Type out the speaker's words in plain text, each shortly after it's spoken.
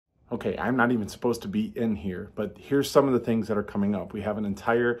Okay, I'm not even supposed to be in here, but here's some of the things that are coming up. We have an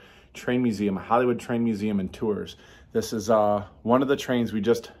entire train museum, a Hollywood train museum and tours. This is one of the trains we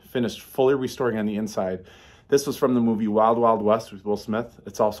just finished fully restoring on the inside. This was from the movie Wild Wild West with Will Smith.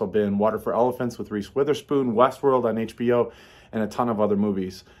 It's also been Water for Elephants with Reese Witherspoon, Westworld on HBO, and a ton of other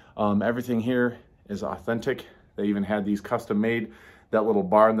movies. Everything here is authentic. They even had these custom made. That little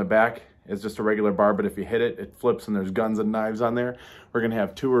bar in the back is just a regular bar, but if you hit it, it flips and there's guns and knives on there. We're gonna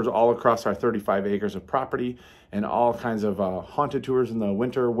have tours all across our 35 acres of property and all kinds of haunted tours in the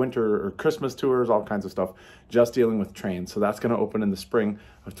winter or Christmas tours, all kinds of stuff, just dealing with trains. So that's gonna open in the spring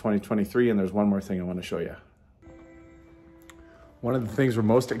of 2023, and there's one more thing I wanna show you. One of the things we're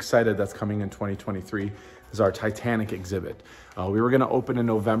most excited that's coming in 2023 is our Titanic exhibit. We were gonna open in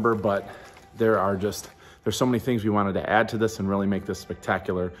November, but there's so many things we wanted to add to this and really make this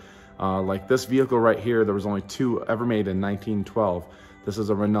spectacular. Like this vehicle right here, there was only 2 ever made in 1912. This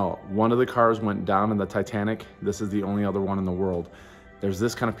is a Renault. One of the cars went down in the Titanic. This is the only other one in the world. There's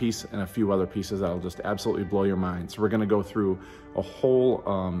this kind of piece and a few other pieces that'll just absolutely blow your mind. So we're gonna go through a whole,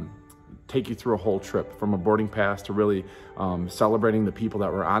 take you through a whole trip from a boarding pass to really celebrating the people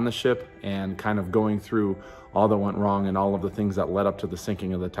that were on the ship and kind of going through all that went wrong and all of the things that led up to the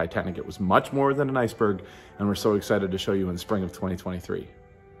sinking of the Titanic. It was much more than an iceberg, and we're so excited to show you in spring of 2023.